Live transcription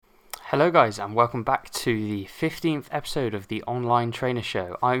Hello guys and welcome back to the 15th episode of the Online Trainer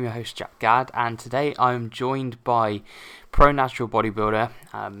Show. I'm your host Jack Gadd, and today I'm joined by pro natural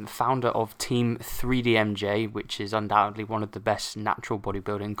bodybuilder, founder of Team 3DMJ, which is undoubtedly one of the best natural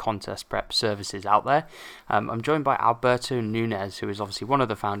bodybuilding contest prep services out there. I'm joined by Alberto Nunez, who is obviously one of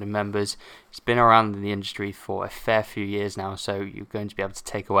the founding members. He's been around in the industry for a fair few years now, so you're going to be able to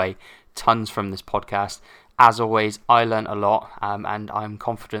take away tons from this podcast. As always, I learned a lot, and I'm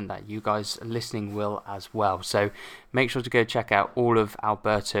confident that you guys listening will as well. So make sure to go check out all of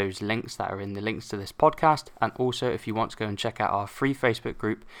Alberto's links that are in the links to this podcast. And also, if you want to go and check out our free Facebook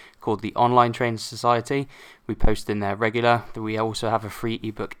group called the Online Trainer Society, we post in there regular. We also have a free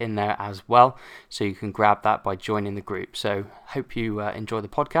ebook in there as well, so you can grab that by joining the group. So hope you enjoy the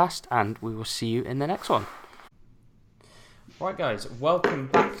podcast, and we will see you in the next one. Right guys, welcome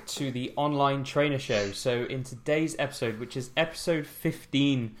back to the Online Trainer Show. So in today's episode, which is episode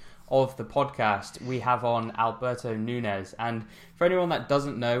 15 of the podcast, we have on Alberto Nunez. And for anyone that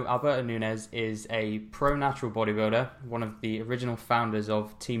doesn't know, Alberto Nunez is a pro natural bodybuilder, one of the original founders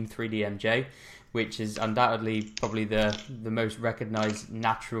of Team 3DMJ, which is undoubtedly probably the most recognized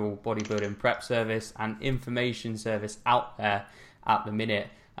natural bodybuilding prep service and information service out there at the minute.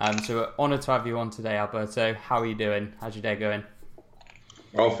 So we're honoured to have you on today, Alberto. How are you doing? How's your day going?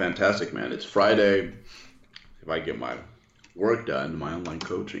 Oh, fantastic, man. It's Friday. If I get my work done, my online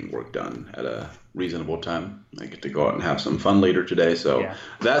coaching work done at a reasonable time, I get to go out and have some fun later today. So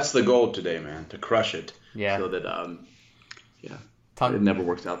That's the goal today, man, to crush it. Yeah. So that, it never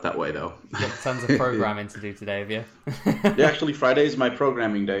works out that way, though. Tons of programming to do today, have you? Yeah, actually, Friday is my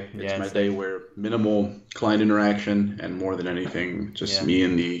programming day. It's my day where minimal client interaction and more than anything, just me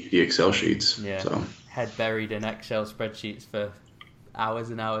and the Excel sheets. Yeah. So head buried in Excel spreadsheets for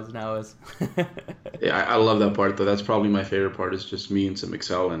hours and hours and hours. Yeah, I love that part, though. That's probably my favorite part, is just me and some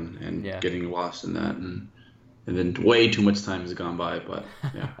Excel and getting lost in that. And then way too much time has gone by, but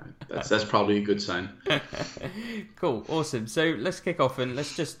yeah, that's probably a good sign. Cool, awesome. So let's kick off and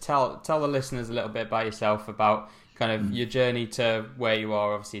let's just tell the listeners a little bit about yourself, about kind of your journey to where you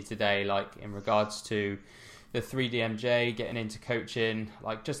are obviously today, like in regards to the 3DMJ, getting into coaching,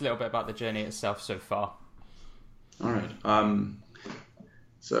 like just a little bit about the journey itself so far. All right.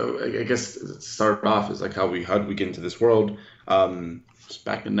 So I guess to start off is like how did we get into this world? It's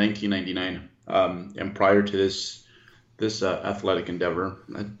back in 1999. And prior to this athletic endeavor,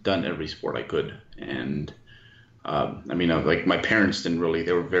 I'd done every sport I could. And like my parents they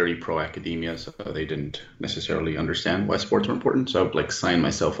were very pro academia, so they didn't necessarily understand why sports were important. So I would like sign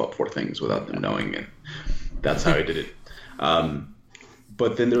myself up for things without them knowing it. That's how I did it.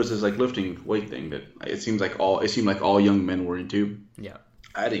 But then there was this like lifting weight thing that it seemed like all young men were into. Yeah.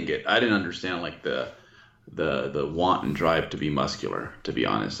 I didn't understand like the want and drive to be muscular, to be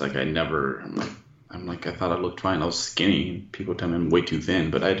honest. Like I thought I looked fine. I was skinny. People tell me I'm way too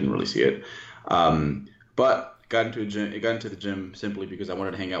thin, but I didn't really see it. But got into the gym simply because I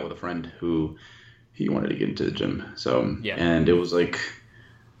wanted to hang out with a friend who he wanted to get into the gym. So and it was like,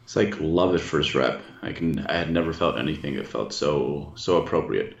 it's like love at first rep. I had never felt anything that felt so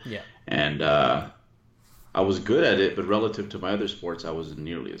appropriate. Yeah. And I was good at it, but relative to my other sports, I wasn't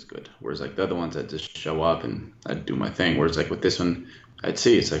nearly as good. Whereas like the other ones, I'd just show up and I'd do my thing. Whereas like with this one, I'd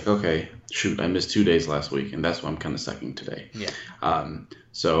see it's like, okay, shoot, I missed 2 days last week, and that's why I'm kind of sucking today. Yeah.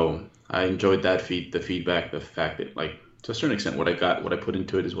 So I enjoyed that the feedback, the fact that like to a certain extent, what I put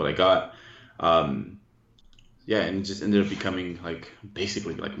into it is what I got. And it just ended up becoming like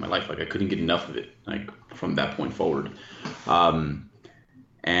basically like my life. Like I couldn't get enough of it, like from that point forward. And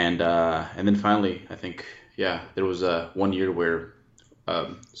then finally, I think. Yeah, there was 1 year where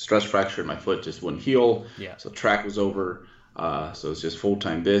stress fractured my foot, just wouldn't heal. Yeah. So track was over. So it's just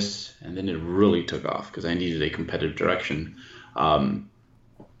full-time this. And then it really took off because I needed a competitive direction.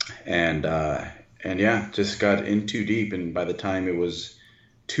 Just got in too deep. And by the time it was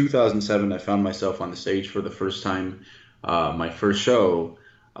 2007, I found myself on the stage for the first time. My first show,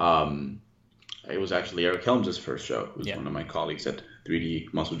 it was actually Eric Helms' first show. It was one of my colleagues at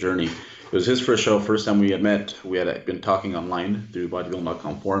 3D Muscle Journey. It was his first show, first time we had met. We had been talking online through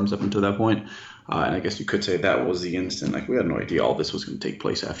bodybuilding.com forums up until that point. And I guess you could say that was the instant. Like we had no idea all this was going to take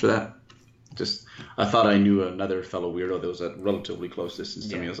place after that. Just, I thought I knew another fellow weirdo that was at relatively close distance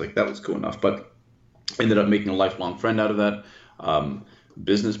to me. I was like, that was cool enough. But ended up making a lifelong friend out of that,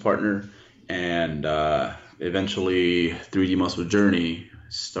 business partner. And eventually 3D Muscle Journey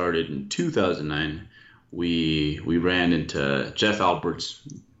started in 2009. We ran into Jeff Alberts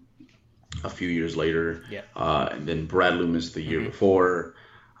a few years later, and then Brad Loomis the year before,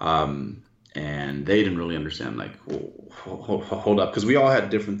 and they didn't really understand, like, hold up, because we all had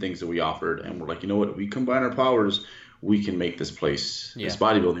different things that we offered, and we're like, you know what, if we combine our powers, we can make this place, this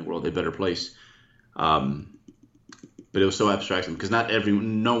bodybuilding world, a better place. But it was so abstracting because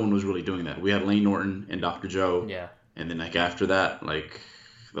no one was really doing that. We had Lane Norton and Dr. Joe, and then like after that, like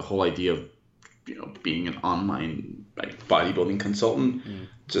the whole idea of being an online like bodybuilding consultant,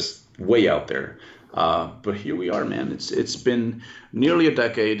 just way out there. But here we are, man. It's been nearly a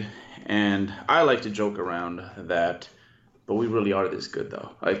decade, and I like to joke around that, but we really are this good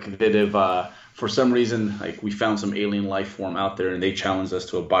though. Like that if for some reason like we found some alien life form out there and they challenged us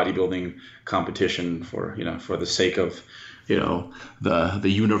to a bodybuilding competition for the sake of the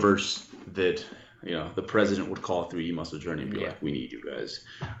universe, that the president would call 3D Muscle Journey and be like, we need you guys.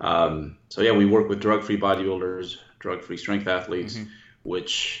 So yeah, we work with drug-free bodybuilders, drug-free strength athletes,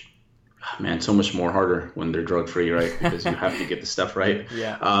 which, man, so much more harder when they're drug-free, right? Because you have to get the stuff right.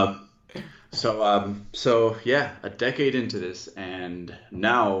 So yeah, a decade into this, and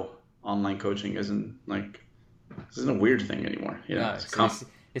now online coaching isn't a weird thing anymore. No,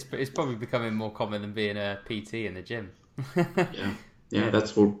 it's probably becoming more common than being a PT in the gym. Yeah,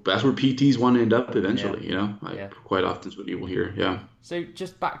 that's where PTs want to end up eventually. Quite often is what you will hear. Yeah. So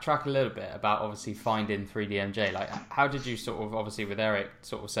just backtrack a little bit about obviously finding 3DMJ. Like, how did you sort of, obviously with Eric,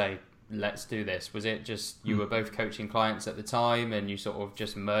 sort of say, let's do this? Was it just you were both coaching clients at the time and you sort of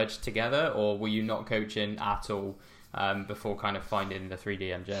just merged together, or were you not coaching at all before kind of finding the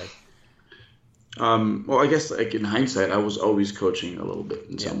 3DMJ? Well, I guess like in hindsight, I was always coaching a little bit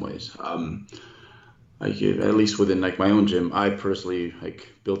in some ways. Like at least within like my own gym, I personally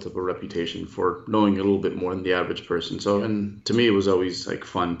like built up a reputation for knowing a little bit more than the average person. So, and to me, it was always like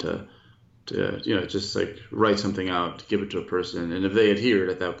fun to just like write something out, give it to a person, and if they adhered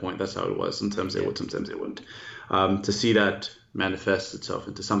at that point, that's how it was. Sometimes they would, sometimes they wouldn't. To see that manifest itself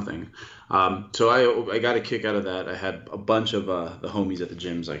into something. So I got a kick out of that. I had a bunch of the homies at the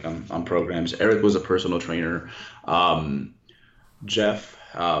gyms, like on programs. Eric was a personal trainer. Jeff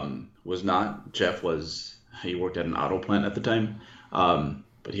was not. He worked at an auto plant at the time,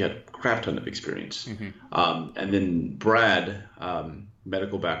 but he had a crap ton of experience. And then Brad,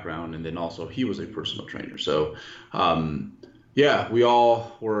 medical background, and then also he was a personal trainer. So we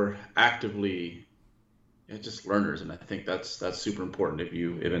all were actively just learners, and I think that's super important if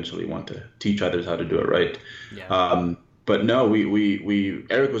you eventually want to teach others how to do it right. But no, we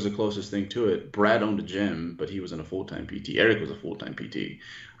Eric was the closest thing to it. Brad owned a gym, but he wasn't a full-time PT. Eric was a full-time PT,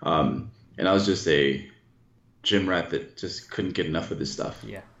 and I was just a gym rat that just couldn't get enough of this stuff.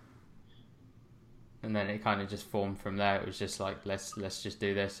 And then it kind of just formed from there. It was just like, let's just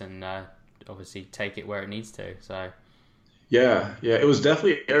do this, and obviously take it where it needs to. So yeah, it was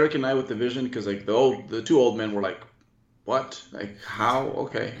definitely Eric and I with the vision, because like the two old men were like, what, like how?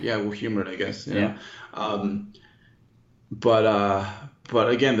 Okay, yeah, we'll humor it, I guess. You know? But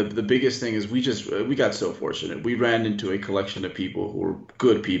again, the biggest thing is we got so fortunate. We ran into a collection of people who were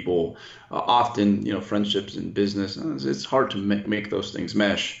good people. Often, friendships in business, it's hard to make those things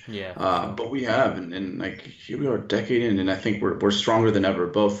mesh. But we have, and like here we are a decade in, and I think we're stronger than ever,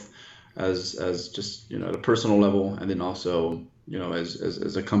 both as just at a personal level, and then also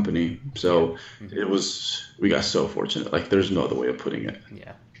as a company. So we got so fortunate. Like there's no other way of putting it.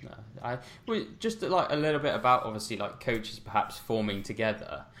 Just like a little bit about obviously like coaches perhaps forming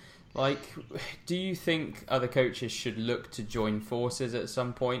together. Like, do you think other coaches should look to join forces at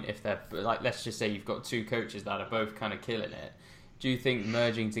some point if they're like, let's just say you've got two coaches that are both kind of killing it? Do you think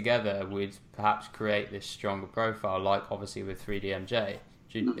merging together would perhaps create this stronger profile, like obviously with 3DMJ?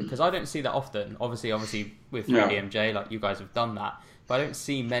 Because I don't see that often. Obviously with 3DMJ, like you guys have done that, but I don't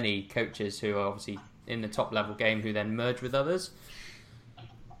see many coaches who are obviously in the top level game who then merge with others.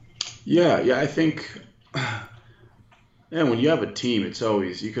 Yeah, I think, when you have a team,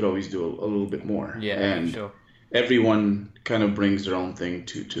 you could always do a little bit more. And sure. Everyone kind of brings their own thing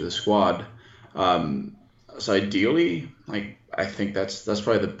to the squad. So ideally, like I think that's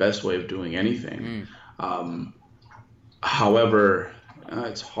probably the best way of doing anything. However,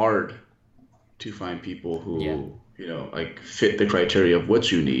 it's hard to find people who like fit the criteria of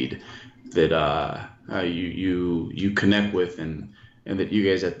what you need, that you connect with, and that you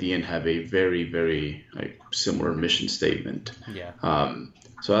guys at the end have a very, very like similar mission statement.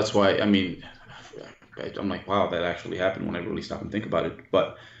 So that's why, I mean, I'm like, wow, that actually happened when I really stop and think about it.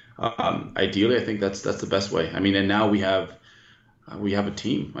 But ideally, I think that's the best way. I mean, and now we have a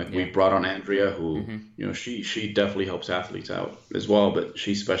team. Like we brought on Andrea, who she definitely helps athletes out as well, but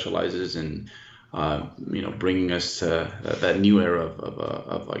she specializes in bringing us to that new era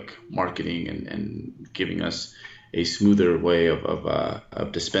of like marketing and giving us a smoother way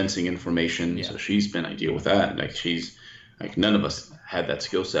of dispensing information. Yeah. So she's been ideal with that. Like she's like none of us had that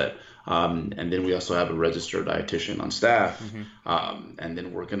skill set. And then we also have a registered dietitian on staff. And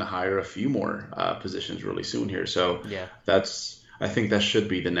then we're going to hire a few more positions really soon here. So Yeah. I think that should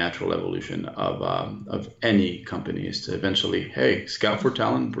be the natural evolution of any company, is to eventually, hey, scout for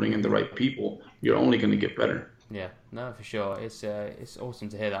talent, bring in the right people. You're only going to get better. Yeah, no, for sure. It's awesome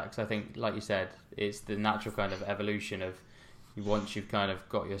to hear that, because I think, like you said, it's the natural kind of evolution of once you've kind of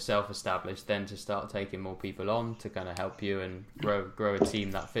got yourself established, then to start taking more people on to kind of help you and grow a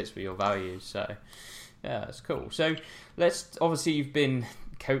team that fits with your values. So yeah, that's cool. So obviously you've been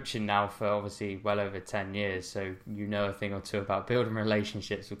coaching now for obviously well over 10 years, so you know a thing or two about building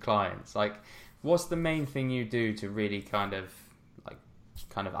relationships with clients. Like, what's the main thing you do to really kind of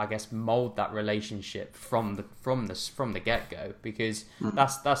I guess mold that relationship from the get-go? Because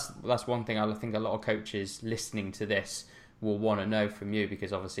that's one thing I think a lot of coaches listening to this will want to know from you,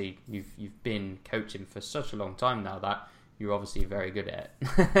 because obviously you've been coaching for such a long time now that you're obviously very good at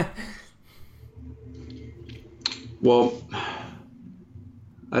it. Well,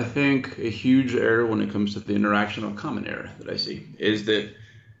 I think a huge error when it comes to the interaction, or common error that I see, is that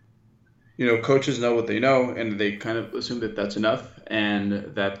coaches know what they know, and they kind of assume that that's enough, and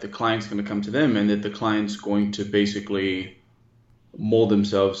that the client's going to come to them, and that the client's going to basically mold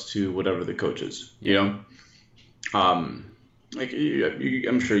themselves to whatever the coach is. Like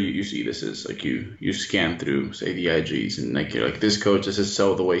I'm sure you see this as like you scan through, say, the IGs, and like you're like, this coach, this is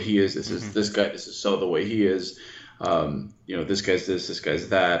so the way he is. This is this guy, this is so the way he is. This guy's this guy's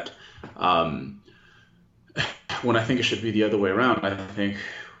that. When I think it should be the other way around. I think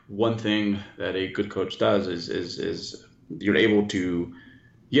one thing that a good coach does is you're able to,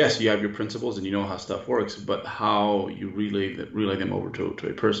 yes, you have your principles and you know how stuff works, but how you relay them over to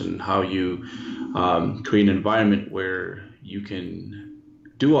a person, how you create an environment where you can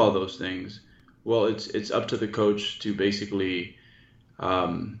do all those things. Well, it's up to the coach to basically,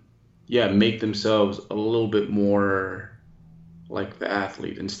 make themselves a little bit more like the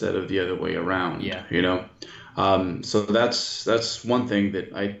athlete instead of the other way around. So that's one thing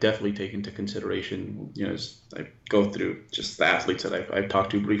that I definitely take into consideration, as I go through just the athletes that I've talked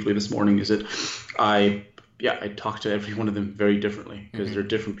to briefly this morning, is that I talk to every one of them very differently, because they're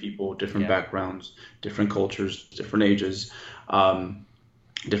different people, different backgrounds, different cultures, different ages,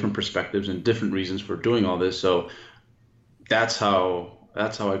 different perspectives, and different reasons for doing all this. So that's how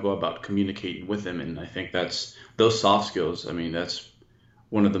I go about communicating with them. And I think that's those soft skills. I mean, that's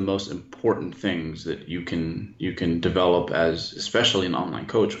one of the most important things that you can develop as, especially an online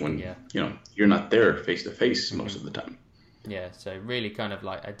coach, when you're not there face to face most of the time. Yeah, so really kind of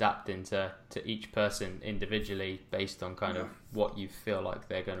like adapting to each person individually based on kind of what you feel like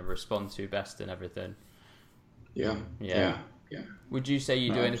they're going to respond to best and everything. Yeah. Would you say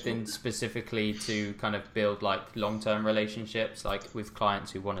you do anything specifically to kind of build like long-term relationships, like with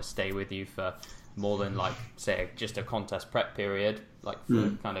clients who want to stay with you for more than like, say, just a contest prep period, like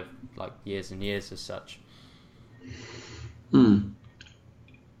for kind of like years and years as such? No,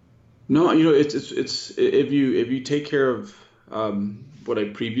 it's if you take care of what I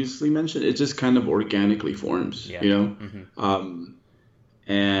previously mentioned, it just kind of organically forms. I've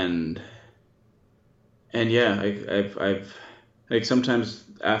like, sometimes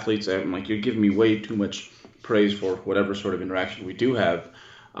athletes, I'm like, you're giving me way too much praise for whatever sort of interaction we do have.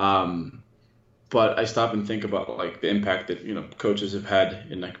 But I stop and think about like the impact that coaches have had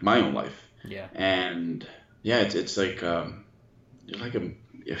in like my own life. It's like you're like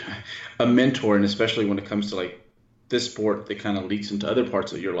a mentor, and especially when it comes to like this sport that kind of leaks into other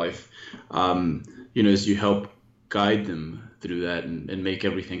parts of your life. As you help guide them through that and make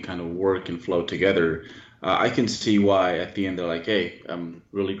everything kind of work and flow together. I can see why at the end they're like, hey, I'm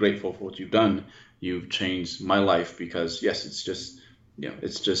really grateful for what you've done. You've changed my life, because yes, it's just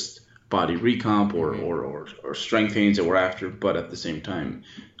body recomp or strength gains that we're after, but at the same time,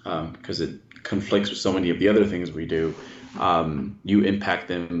 because it conflicts with so many of the other things we do, you impact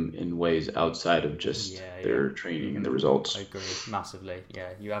them in ways outside of just their training and the results. I agree massively.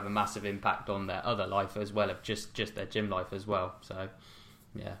 Yeah, you have a massive impact on their other life as well, of just their gym life as well. So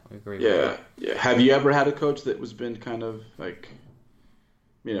yeah, I agree with that. Yeah. Have you ever had a coach that was been kind of like,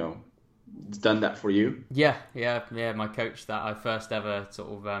 done that for you? Yeah. My coach that I first ever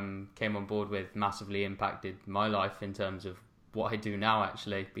sort of came on board with massively impacted my life in terms of what I do now,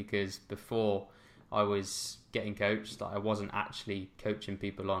 actually, because before I was getting coached, I wasn't actually coaching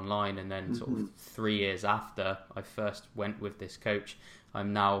people online, and then sort of 3 years after I first went with this coach,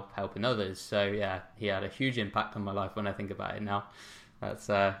 I'm now helping others. So yeah, he had a huge impact on my life when I think about it now. That's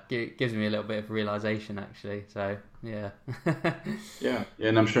gives me a little bit of realization, actually. So yeah. Yeah,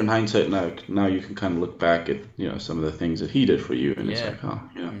 and I'm sure in hindsight now you can kind of look back at some of the things that he did for you, and it's like, oh,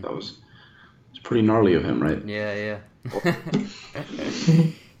 that was it's pretty gnarly of him, right? Yeah.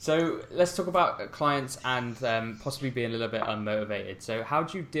 So let's talk about clients and possibly being a little bit unmotivated. So how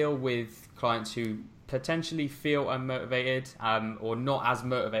do you deal with clients who potentially feel unmotivated or not as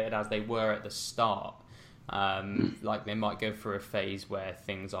motivated as they were at the start? Like they might go through a phase where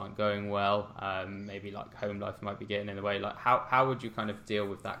things aren't going well, maybe like home life might be getting in the way. Like how would you kind of deal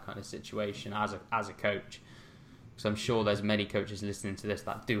with that kind of situation as a coach? Because I'm sure there's many coaches listening to this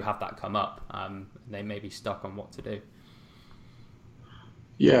that do have that come up. They may be stuck on what to do.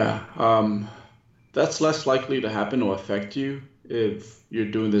 Yeah, that's less likely to happen or affect you if you're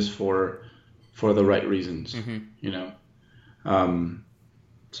doing this for the right reasons,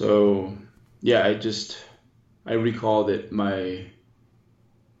 So yeah, I recall that my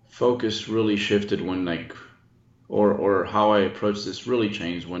focus really shifted when or how I approached this really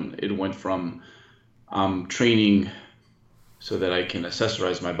changed when it went from training so that I can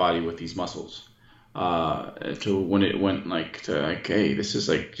accessorize my body with these muscles to when it went hey, this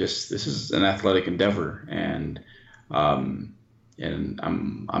is an athletic endeavor, and I'm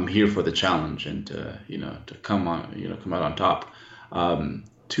here for the challenge and to come out on top.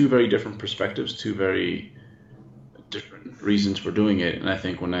 Two very different perspectives, two very different reasons for doing it, and I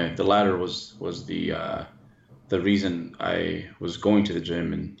think the latter was the reason I was going to the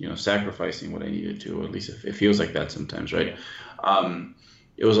gym and sacrificing what I needed to. At least it feels like that sometimes, right?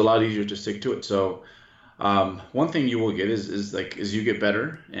 It was a lot easier to stick to it. So one thing you will get is you get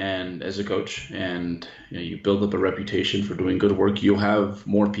better, and as a coach, and you build up a reputation for doing good work, you'll have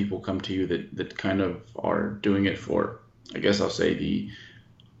more people come to you that kind of are doing it for, I guess I'll say, the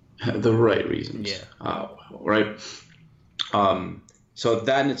right reasons. Yeah. Right. So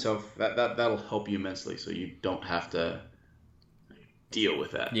that in itself, that'll help you immensely, so you don't have to deal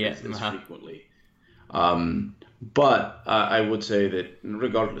with that as frequently. But I would say that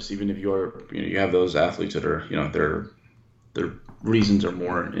regardless, even if you have those athletes that are their reasons are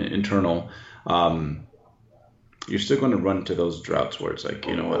more internal, you're still going to run into those droughts where it's like,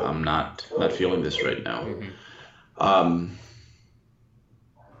 what, I'm not feeling this right now. Mm-hmm.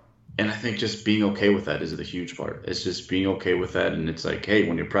 And I think just being okay with that is the huge part. It's just being okay with that, and it's like, hey,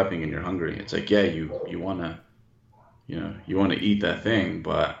 when you're prepping and you're hungry, it's like, yeah, you want to eat that thing,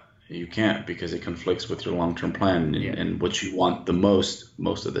 but you can't because it conflicts with your long-term plan and what you want the most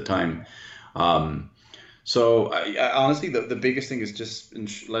of the time. So I honestly, the biggest thing is just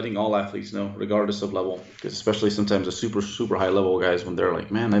letting all athletes know, regardless of level, because especially sometimes the super, super high level guys, when they're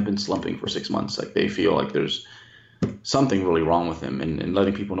like, man, I've been slumping for 6 months, like they feel like there's something really wrong with them, and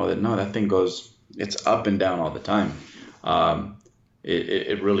letting people know that, no, that thing it's up and down all the time.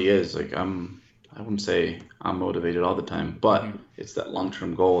 It really is. Like I wouldn't say I'm motivated all the time, but it's that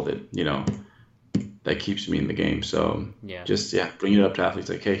long-term goal that, that keeps me in the game. So just bring it up to athletes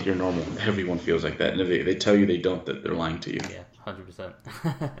like, hey, you're normal. Everyone feels like that. And if they tell you they don't, that they're lying to you. Yeah, 100%.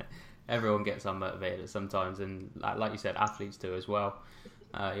 Everyone gets unmotivated sometimes, and like you said, athletes do as well.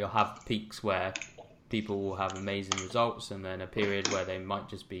 You'll have peaks where people will have amazing results, and then a period where they might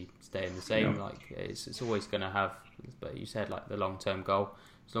just be staying the same. Like it's always going to have, but you said like the long-term goal.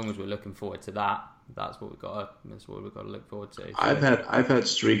 As long as we're looking forward to that, that's what we've got to look forward to. So, I've had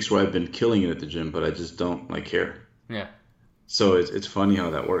streaks where I've been killing it at the gym, but I just don't care. Yeah. So it's funny how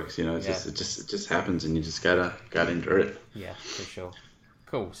that works. It just happens, and you just gotta endure it. Yeah, for sure.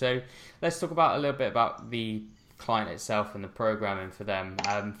 Cool. So let's talk about a little bit about the client itself and the programming for them.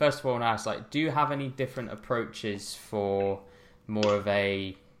 First of all, I want to ask, do you have any different approaches for more of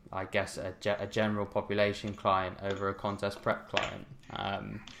a general population client over a contest prep client?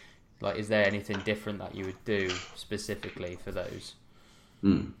 Is there anything different that you would do specifically for those?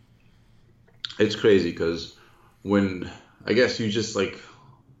 It's crazy because when I guess you just how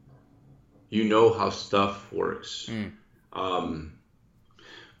stuff works.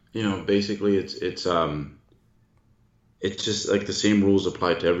 Basically it's just like the same rules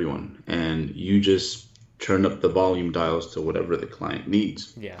apply to everyone, and you just turn up the volume dials to whatever the client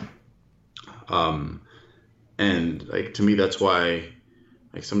needs. Yeah. And to me, that's why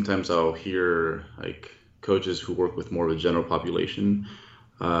sometimes I'll hear coaches who work with more of a general population.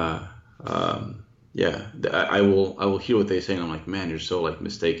 I will hear what they say, and I'm like, man, you're so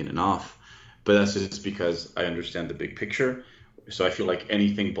mistaken and off. But that's just because I understand the big picture. So I feel like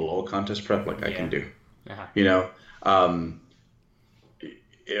anything below contest prep, I can do. Uh-huh.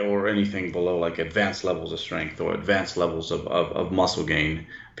 or anything below like advanced levels of strength or advanced levels of muscle gain.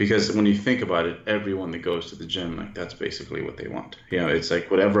 Because when you think about it, everyone that goes to the gym, like that's basically what they want. It's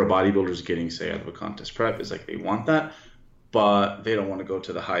like whatever a bodybuilder's getting, say, out of a contest prep, is like they want that, but they don't want to go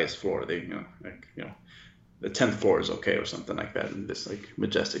to the highest floor. They, the 10th floor is okay or something like that in this like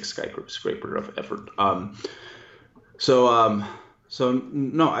majestic skyscraper of effort. So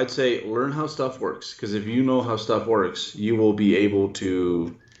no, I'd say learn how stuff works, because if you know how stuff works, you will be able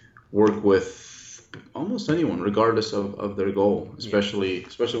to work with almost anyone, regardless of their goal, especially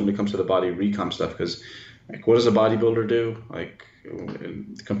when it comes to the body recomp stuff. Because like, what does a bodybuilder do? Like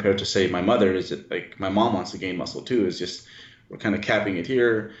compared to say my mother, is it like my mom wants to gain muscle too? Is just we're kind of capping it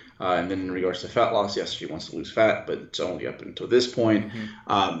here. And then in regards to fat loss, yes, she wants to lose fat, but it's only up until this point.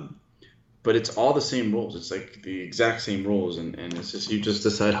 But it's all the same rules. It's like the exact same rules, and it's just you just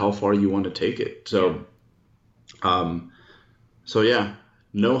decide how far you want to take it. So,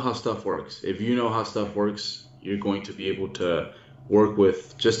 know how stuff works. If you know how stuff works, you're going to be able to work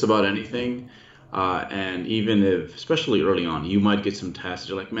with just about anything. And even if, especially early on, you might get some tasks.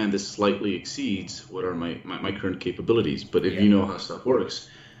 You're like, man, this slightly exceeds what are my current capabilities. But if you know how stuff works,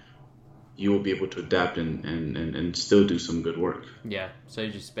 you will be able to adapt and still do some good work. Yeah, so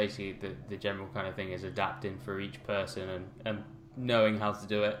just basically the general kind of thing is adapting for each person and knowing how to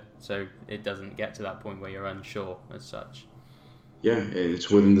do it, so it doesn't get to that point where you're unsure as such. Yeah,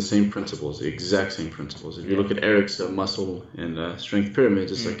 it's within the same principles, the exact same principles. If you look at Eric's muscle and strength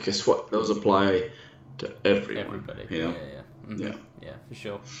pyramids, it's like, guess what? Those apply to everybody. Yeah, for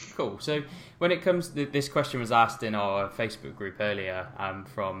sure. Cool. So when it comes to this question was asked in our Facebook group earlier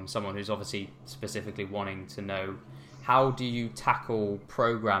from someone who's obviously specifically wanting to know, how do you tackle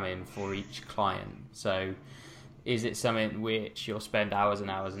programming for each client? So is it something which you'll spend hours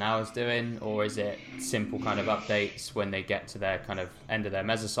and hours and hours doing, or is it simple kind of updates when they get to their kind of end of their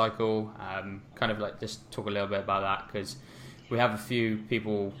mesocycle? Kind of like just talk a little bit about that, because we have a few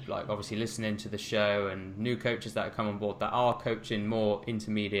people like obviously listening to the show and new coaches that have come on board that are coaching more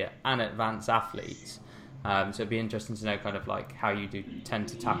intermediate and advanced athletes. So it'd be interesting to know kind of like how you do tend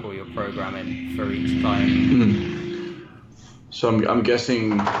to tackle your programming for each client. So I'm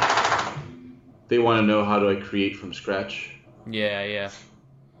guessing they want to know, how do I create from scratch? Yeah.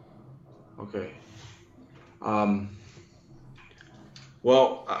 Okay.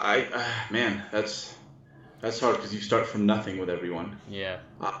 Well, man, that's hard, because you start from nothing with everyone. Yeah.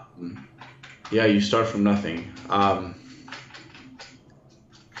 You start from nothing.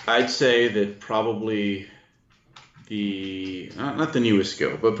 I'd say that probably not the newest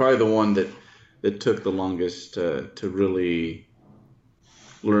skill, but probably the one that took the longest to really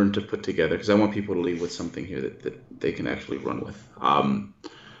learn to put together, because I want people to leave with something here that they can actually run with.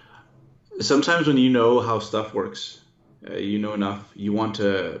 Sometimes when you know how stuff works, you know enough, you want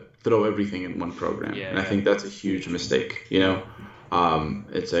to throw everything in one program. I think that's a huge mistake.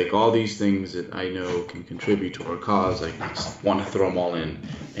 It's like all these things that I know can contribute to our cause, I just want to throw them all in,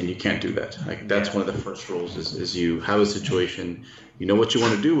 and you can't do that. Like that's one of the first rules is you have a situation, you know what you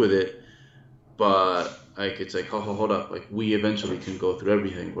want to do with it, but like it's like, hold up, like we eventually can go through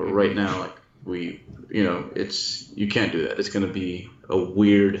everything, but right now, like you can't do that. It's going to be a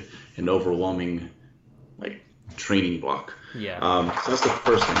weird and overwhelming like training block. So that's the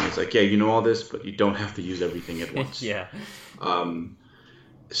first thing. It's like, you know all this, but you don't have to use everything at once.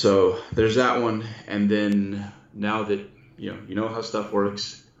 So there's that one. And then now that you know how stuff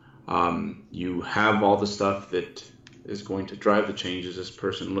works, you have all the stuff that is going to drive the changes this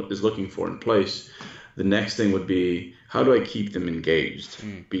person is looking for in place. The next thing would be, how do I keep them engaged?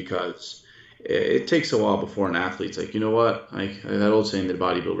 Because it takes a while before an athlete's like, you know what, like that old saying that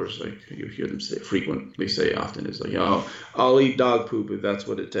bodybuilders, like you hear them frequently say often, is like, I'll eat dog poop if that's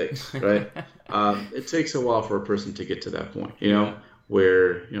what it takes, right? It takes a while for a person to get to that point,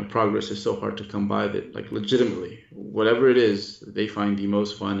 where progress is so hard to come by that, like, legitimately, whatever it is, they find the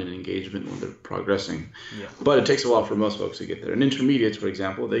most fun and engagement when they're progressing. But it takes a while for most folks to get there. And intermediates, for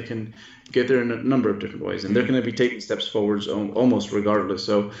example, they can get there in a number of different ways, and they're going to be taking steps forwards almost regardless.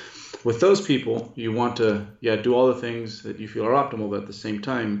 So with those people, you want to do all the things that you feel are optimal, but at the same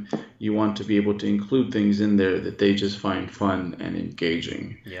time, you want to be able to include things in there that they just find fun and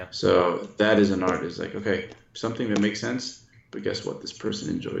engaging. So that is an art. Is like, okay, something that makes sense, but guess what? This person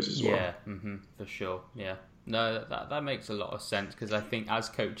enjoys as well. For sure. No, that makes a lot of sense, because I think as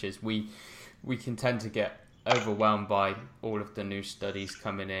coaches, we can tend to get overwhelmed by all of the new studies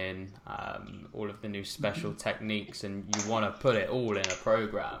coming in, all of the new special techniques, and you want to put it all in a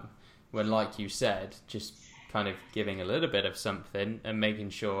program, when, like you said, just kind of giving a little bit of something and making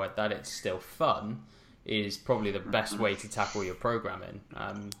sure that it's still fun is probably the best way to tackle your programming.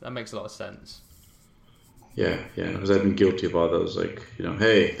 That makes a lot of sense. Yeah, because I've been guilty of all those, like,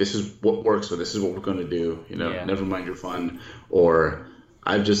 hey, this is what works, so this is what we're going to do, never mind your fun, or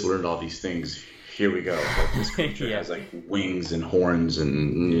I've just learned all these things, here we go. Like, this creature has, like, wings and horns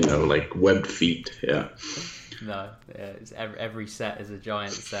and, like, webbed feet, yeah. No, it's every set is a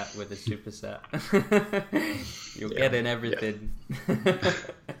giant set with a superset. You're getting everything. Yeah.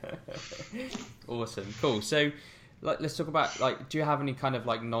 Awesome, cool. So, let's talk about, do you have any kind of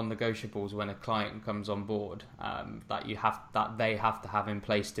non-negotiables when a client comes on board that they have to have in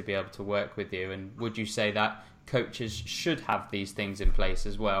place to be able to work with you? And would you say that coaches should have these things in place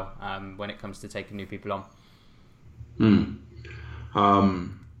as well when it comes to taking new people on?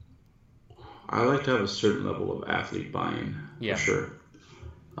 I like to have a certain level of athlete buy-in, for sure.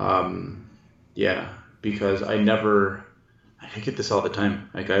 Because I get this all the time.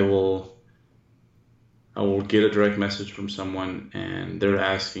 Like, I will get a direct message from someone and they're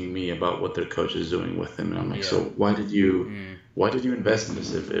asking me about what their coach is doing with them, and I'm like, so why did you invest in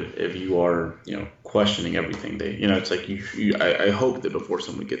this if you are questioning everything? It's like I hope that before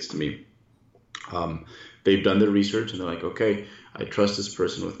someone gets to me, they've done their research and they're like, okay, I trust this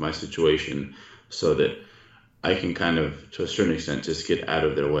person with my situation, so that I can kind of, to a certain extent, just get out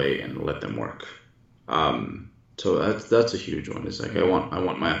of their way and let them work. So that's a huge one. It's like I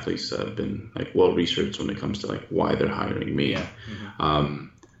want my athletes to have been well researched when it comes to why they're hiring me. Yeah. Mm-hmm.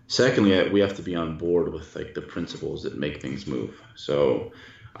 Secondly, we have to be on board with the principles that make things move. So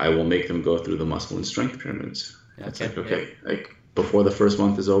I will make them go through the muscle and strength pyramids. It's before the first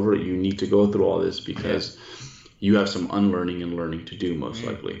month is over, you need to go through all this because you have some unlearning and learning to do, most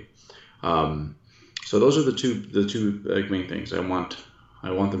likely. So those are the two main things. I want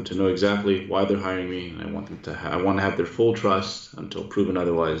them to know exactly why they're hiring me, and I want to have their full trust until proven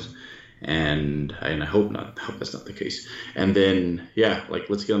otherwise. And I hope that's not the case. And then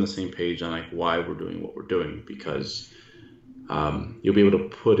let's get on the same page on why we're doing what we're doing, because you'll be able to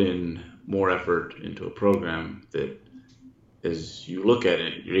put in more effort into a program that, as you look at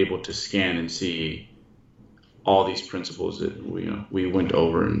it, you're able to scan and see all these principles that we went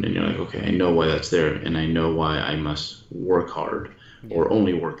over, and you're like, okay, I know why that's there, and I know why I must work hard or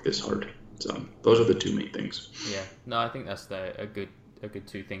only work this hard. So those are the two main things. Yeah, no, I think that's a good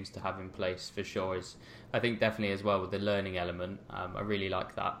two things to have in place for sure. Is I think definitely as well with the learning element, I really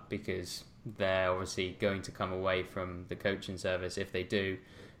like that, because they're obviously going to come away from the coaching service, if they do,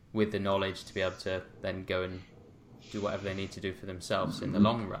 with the knowledge to be able to then go and do whatever they need to do for themselves in the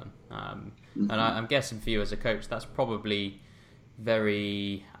long run. And I'm guessing for you as a coach, that's probably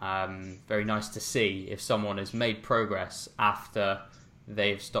very very nice to see if someone has made progress after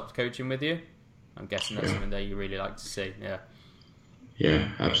they've stopped coaching with you. I'm guessing that's something that you really like to see. Yeah,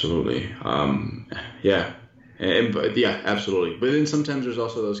 absolutely. Absolutely. But then sometimes there's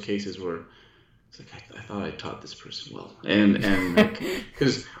also those cases where it's like, I thought I taught this person well, and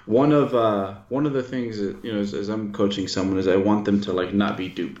because one of the things that as I'm coaching someone is I want them to not be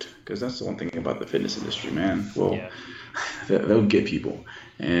duped, because that's the one thing about the fitness industry, man. Well, they'll get people,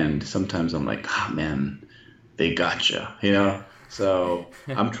 and sometimes I'm like, man, they gotcha, So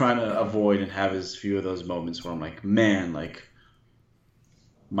I'm trying to avoid and have as few of those moments where I'm like, man,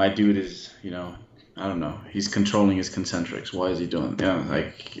 my dude is, I don't know, he's controlling his concentrics. Why is he doing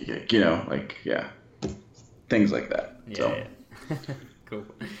things like that. Cool.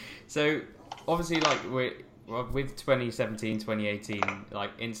 So obviously with 2017, 2018,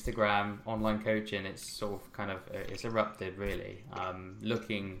 Instagram, online coaching, it's sort of kind of, it's erupted really.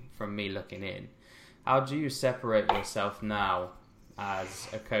 Looking in, how do you separate yourself now as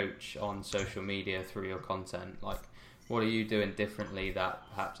a coach on social media through your content? What are you doing differently that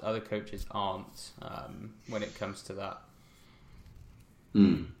perhaps other coaches aren't when it comes to that?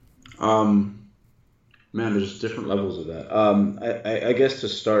 Man, there's different levels of that. I guess to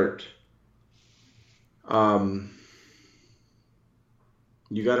start,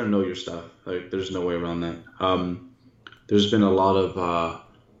 you got to know your stuff. There's no way around that. There's been a lot of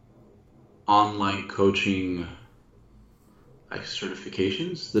online coaching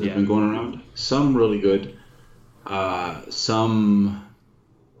certifications that have been going around. Some really good. Some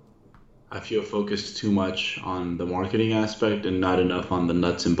I feel focused too much on the marketing aspect and not enough on the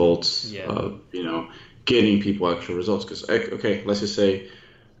nuts and bolts of getting people actual results. Because let's just say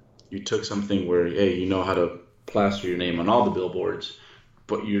you took something where you know how to plaster your name on all the billboards,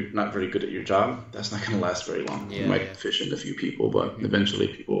 but you're not very good at your job. That's not going to last very long. You might fish in a few people, but eventually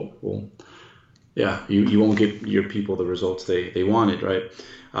people will. You won't get your people the results they wanted, right?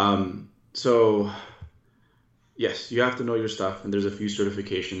 So Yes, you have to know your stuff, and there's a few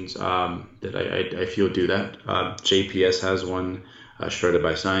certifications that I feel do that. JPS has one, Shredded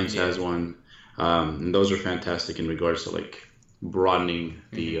by Science has one, and those are fantastic in regards to like broadening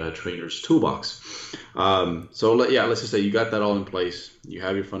the trainer's toolbox. Let's just say you got that all in place, you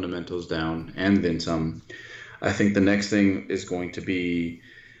have your fundamentals down, and then some. I think the next thing is going to be,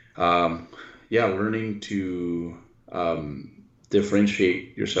 learning to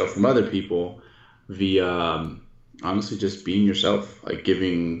differentiate yourself from other people via honestly just being yourself, like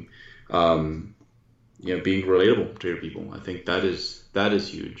giving, being relatable to your people. I think that is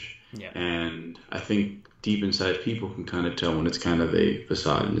huge. Yeah. And I think deep inside people can kind of tell when it's kind of a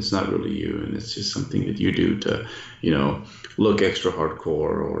facade and it's not really you, and it's just something that you do to, look extra hardcore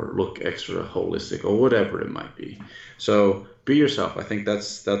or look extra holistic or whatever it might be. So be yourself. I think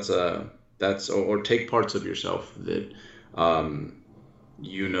that's or take parts of yourself that,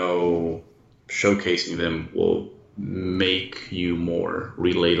 showcasing them will make you more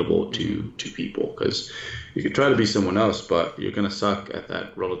relatable to people, because you could try to be someone else, but you're going to suck at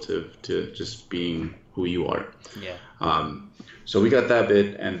that relative to just being who you are. So we got that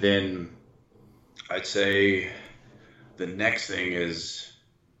bit, and then I'd say the next thing is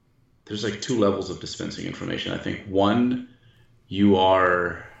there's like two levels of dispensing information. I think one, you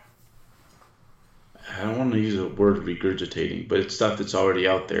are, I don't want to use the word regurgitating, but it's stuff that's already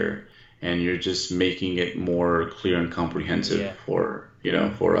out there, and you're just making it more clear and comprehensive for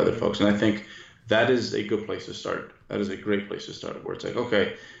other folks. And I think that is a good place to start. That is a great place to start, where it's like,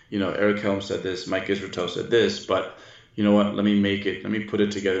 okay, Eric Helm said this, Mike Israel said this, but you know what, let me put it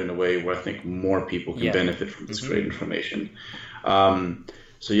together in a way where I think more people can benefit from this great information.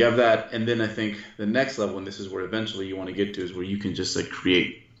 So you have that, and then I think the next level, and this is where eventually you want to get to, is where you can just like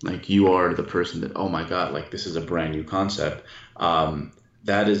create, like you are the person that, oh my God, like this is a brand new concept.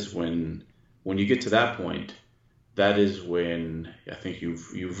 That is when you get to that point, that is when I think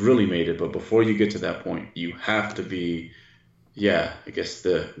you've really made it. But before you get to that point, you have to be, I guess,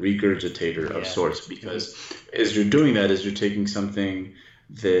 the regurgitator of sorts, because as you're doing that, as you're taking something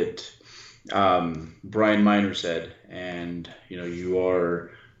that Brian Miner said, and you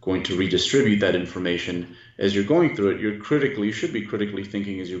are going to redistribute that information. As you're going through it, you should be critically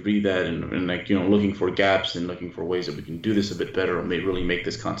thinking as you read that, and like, looking for gaps and looking for ways that we can do this a bit better, or may really make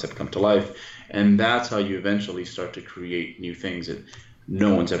this concept come to life. And that's how you eventually start to create new things that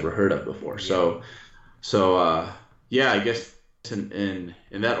no one's ever heard of before. I guess in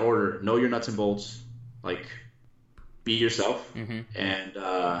that order, know your nuts and bolts, like be yourself, and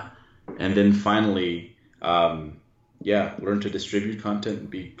then finally, learn to distribute content and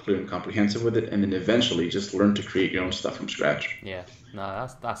be clear and comprehensive with it, and then eventually just learn to create your own stuff from scratch. Yeah, no,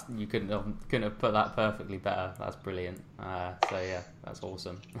 that's you couldn't have put that perfectly better. That's brilliant. That's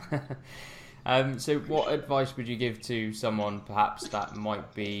awesome. So what advice would you give to someone perhaps that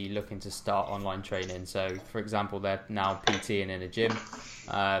might be looking to start online training? So for example, they're now PTing in a gym.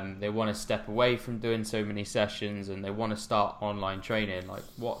 They want to step away from doing so many sessions and they want to start online training. Like,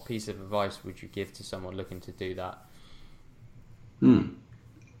 what piece of advice would you give to someone looking to do that?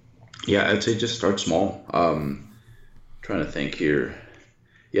 Yeah, I'd say just start small. Trying to think here.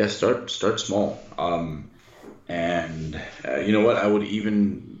 Yeah, start small. You know what? I would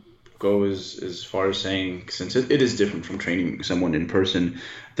even go as far as saying, since it is different from training someone in person,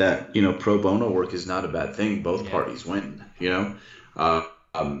 that pro bono work is not a bad thing. Both parties win. You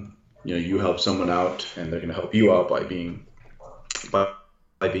help someone out, and they're going to help you out by being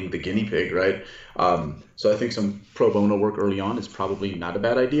the guinea pig, right? So I think some pro bono work early on is probably not a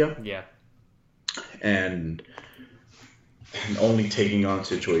bad idea. Yeah. And only taking on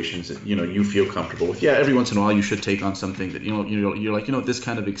situations that you feel comfortable with. Yeah, every once in a while you should take on something that you're like, this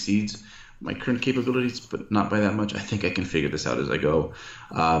kind of exceeds my current capabilities, but not by that much. I think I can figure this out as I go.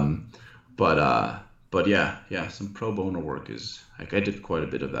 But yeah, some pro bono work is like, I did quite a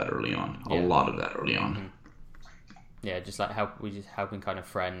bit of that early on, a lot of that early on. Mm-hmm. Yeah, just like helping kind of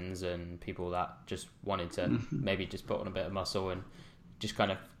friends and people that just wanted to maybe just put on a bit of muscle, and just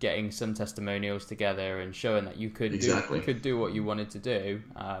kind of getting some testimonials together and showing that you could do what you wanted to do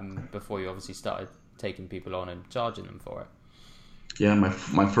before you obviously started taking people on and charging them for it. Yeah, my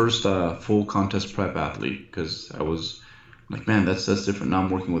first full contest prep athlete, because I was like, man, that's different. Now I'm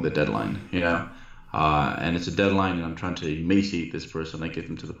working with a deadline, and it's a deadline, and I'm trying to emaciate this person, like get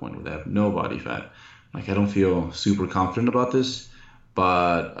them to the point where they have no body fat. Like, I don't feel super confident about this,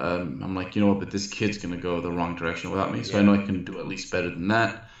 but I'm like, but this kid's going to go the wrong direction without me. So I know I can do at least better than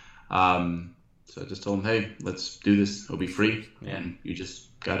that. So I just told him, hey, let's do this. It'll be free. Yeah. And you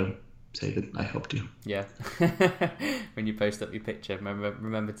just got to say that I helped you. Yeah. When you post up your picture,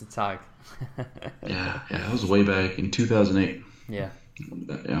 remember to tag. Yeah, that was way back in 2008. Yeah.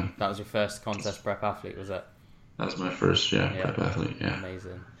 Yeah. That was your first contest prep athlete, was it? That was my first, prep athlete. Yeah.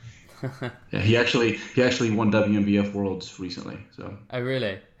 Amazing. Yeah, he actually won WMBF Worlds recently. So. Oh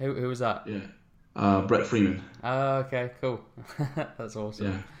really? Who was that? Yeah. Brett Freeman. Oh, okay, cool. That's awesome.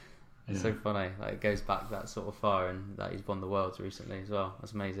 Yeah. It's so funny. Like, it goes back that sort of far, and that he's won the worlds recently as well.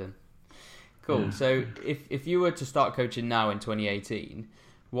 That's amazing. Cool. Yeah. So if you were to start coaching now in 2018,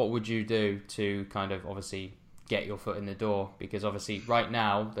 what would you do to kind of obviously get your foot in the door? Because obviously right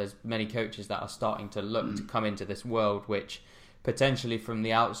now there's many coaches that are starting to look to come into this world, which potentially from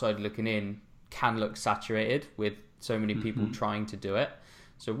the outside looking in can look saturated with so many people trying to do it.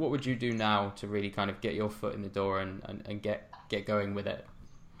 So what would you do now to really kind of get your foot in the door and get going with it?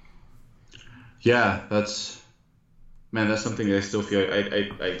 Yeah, that's something that I still feel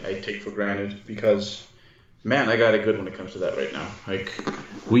I take for granted because, man, I got it good when it comes to that right now. Like,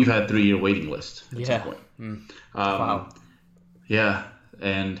 we've had 3-year waiting list at some point. Wow. Yeah,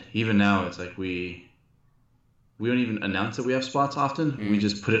 and even now it's like we don't even announce that we have spots often. We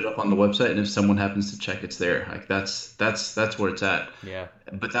just put it up on the website, and if someone happens to check, it's there. Like that's where it's at. Yeah.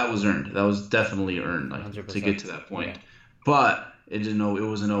 But that was earned. That was definitely earned, like 100%. To get to that point. Yeah. But it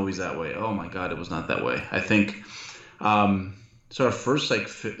wasn't always that way. Oh my God, it was not that way. I think so our first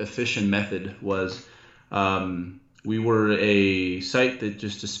efficient method was we were a site that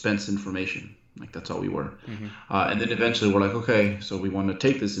just dispensed information. Like, that's all we were. And then eventually we're like, okay, so we want to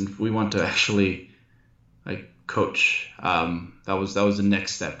take this and we want to actually coach. That was the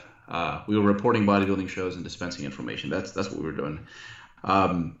next step. We were reporting bodybuilding shows and dispensing information. That's what we were doing.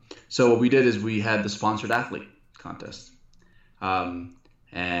 So what we did is we had the sponsored athlete contest. And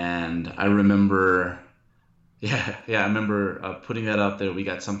I remember, I remember putting that out there. We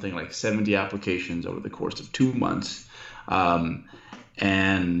got something like 70 applications over the course of 2 months.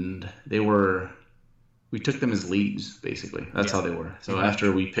 And we took them as leads, basically. That's how they were. So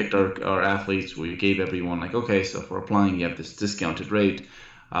after we picked our athletes, we gave everyone like, okay, so for applying, you have this discounted rate.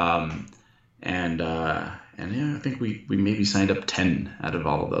 I think we maybe signed up 10 out of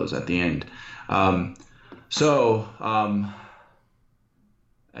all of those at the end.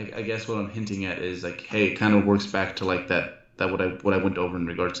 I guess what I'm hinting at is like, hey, it kind of works back to like that what I went over in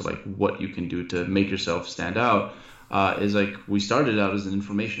regards to like what you can do to make yourself stand out. Is like we started out as an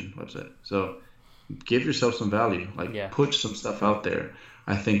information website, so give yourself some value, put some stuff out there.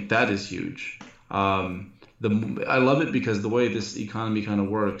 I think that is huge. I love it because the way this economy kind of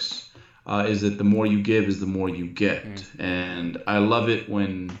works is that the more you give is the more you get, and I love it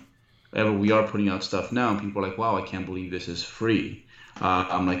whenever we are putting out stuff now and people are like, wow, I can't believe this is free.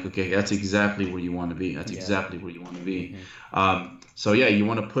 I'm like, okay, that's exactly where you want to be. That's exactly where you want to be. So yeah, you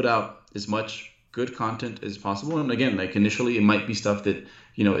want to put out as much good content as possible. And again, like initially it might be stuff that,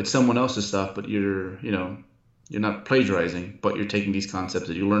 it's someone else's stuff, but you're not plagiarizing, but you're taking these concepts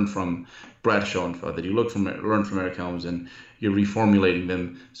that you learned from Brad Schoenfeld, that you learned from Eric Helms, and you're reformulating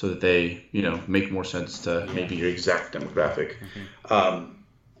them so that they, make more sense to maybe your exact demographic.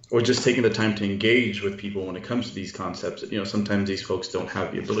 Or just taking the time to engage with people when it comes to these concepts. Sometimes these folks don't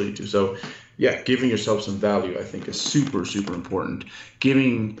have the ability to. So, yeah, giving yourself some value, I think, is super, super important.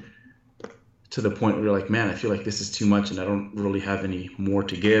 Giving to the point where you're like, man, I feel like this is too much and I don't really have any more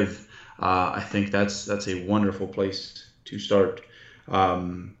to give. I think that's a wonderful place to start.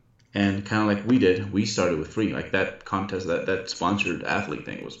 And kind of like we did, we started with free. Like that contest, that sponsored athlete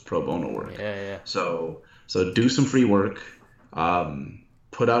thing was pro bono work. Yeah. So do some free work.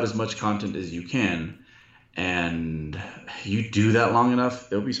 Put out as much content as you can, and you do that long enough,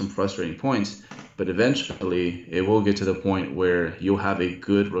 there'll be some frustrating points, but eventually it will get to the point where you'll have a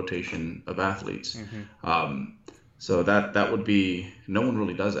good rotation of athletes. So that would be, no one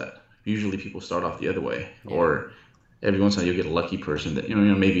really does that. Usually people start off the other way, or every once in a while you'll get a lucky person that,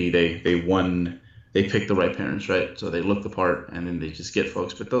 maybe they pick the right parents, right? So they look the part and then they just get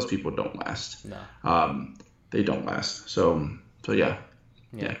folks, but those people don't last. No. They don't last. So yeah.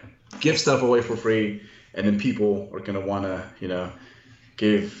 Yeah. Give stuff away for free, and then people are going to want to,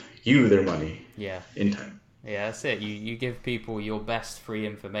 give you their money in time. Yeah, that's it. You give people your best free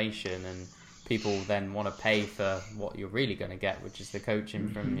information, and people then want to pay for what you're really going to get, which is the coaching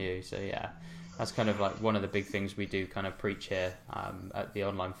from you. So, yeah, that's kind of like one of the big things we do kind of preach here at the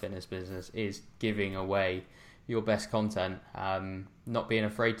online fitness business is giving away your best content, not being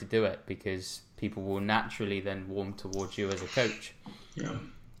afraid to do it, because people will naturally then warm towards you as a coach. Yeah.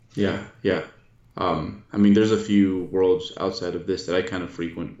 There's a few worlds outside of this that I kind of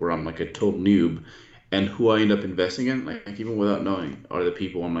frequent where I'm like a total noob, and who I end up investing in, like even without knowing, are the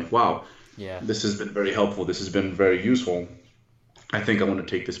people I'm like, wow, Yeah. this has been very helpful. This has been very useful. I think I want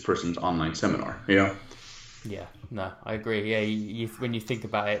to take this person's online seminar. Yeah. Yeah, no, I agree. Yeah, you when you think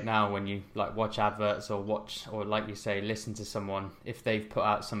about it now, when you like watch adverts or like you say, listen to someone, if they've put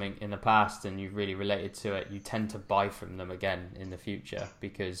out something in the past and you've really related to it, you tend to buy from them again in the future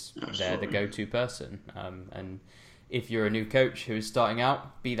because they're the go-to person. And if you're a new coach who is starting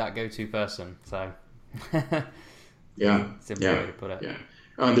out, be that go-to person. So yeah, simple way to put it. Yeah.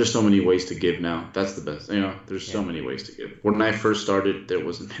 There's so many ways to give now. That's the best. There's so many ways to give. When I first started, there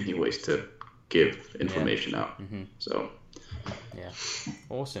wasn't many ways to give information out. So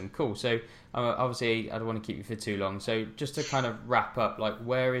awesome, cool. So obviously I don't want to keep you for too long, so just to kind of wrap up, like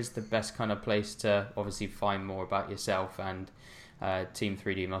where is the best kind of place to obviously find more about yourself and Team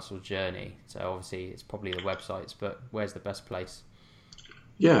 3D Muscle journey? So obviously it's probably the websites, but where's the best place?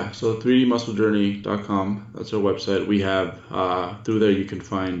 Yeah, so 3dmusclejourney.com, that's our website. We have through there you can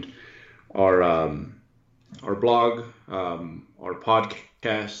find our blog, our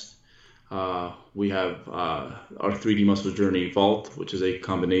podcast. We have our 3D Muscle Journey Vault, which is a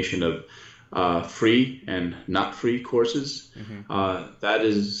combination of free and not free courses. That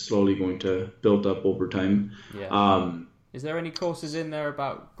is slowly going to build up over time. Is there any courses in there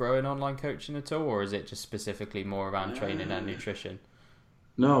about growing online coaching at all, or is it just specifically more around training and nutrition?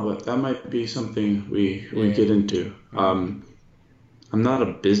 No, but that might be something we get into. I'm not a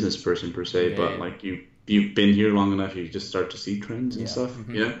business person per se, but like you've been here long enough, you just start to see trends and stuff.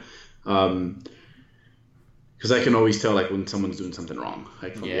 Because I can always tell like when someone's doing something wrong,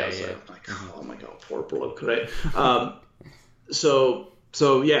 like from the outside. Like, oh my god, poor bloke, right?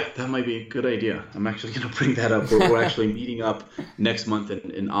 So yeah, that might be a good idea. I'm actually gonna bring that up. We're actually meeting up next month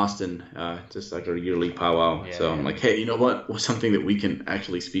in Austin, just like our yearly powwow. I'm like, hey, you know what? What's something that we can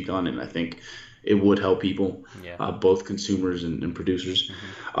actually speak on, and I think it would help people, both consumers and producers.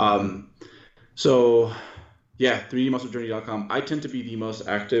 So yeah, 3dmusclejourney.com. I tend to be the most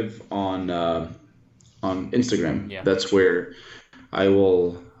active on Instagram. That's where I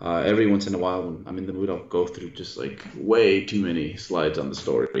will every once in a while when I'm in the mood, I'll go through just like way too many slides on the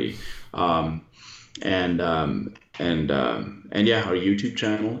story. And yeah, our YouTube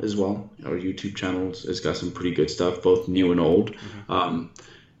channel as well. Our YouTube channel has got some pretty good stuff, both new and old.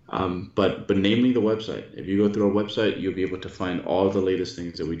 But namely the website. If you go through our website, you'll be able to find all the latest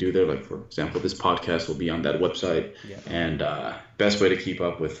things that we do there. Like, for example, this podcast will be on that website. And best way to keep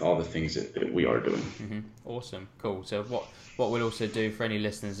up with all the things that we are doing. Awesome. Cool. So what we'll also do for any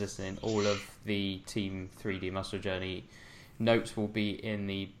listeners listening, all of the Team 3D Muscle Journey notes will be in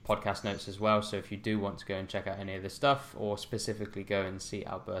the podcast notes as well. So if you do want to go and check out any of the stuff or specifically go and see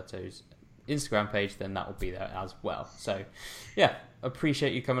Alberto's Instagram page, then that will be there as well. So yeah,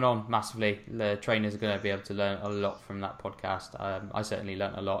 appreciate you coming on massively. The trainers are going to be able to learn a lot from that podcast. I certainly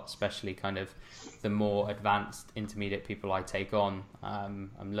learned a lot, especially kind of the more advanced intermediate people I take on.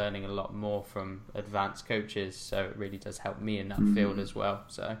 I'm learning a lot more from advanced coaches, so it really does help me in that field as well.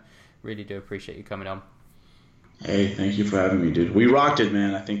 So really do appreciate you coming on. Hey, thank you for having me, dude. We rocked it,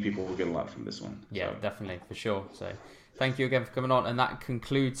 man. I think people will get a lot from this one. Yeah, definitely, for sure. So thank you again for coming on. And that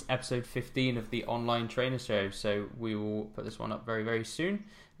concludes episode 15 of the Online Trainer Show. So we will put this one up very, very soon.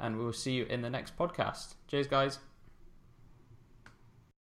 And we will see you in the next podcast. Cheers, guys.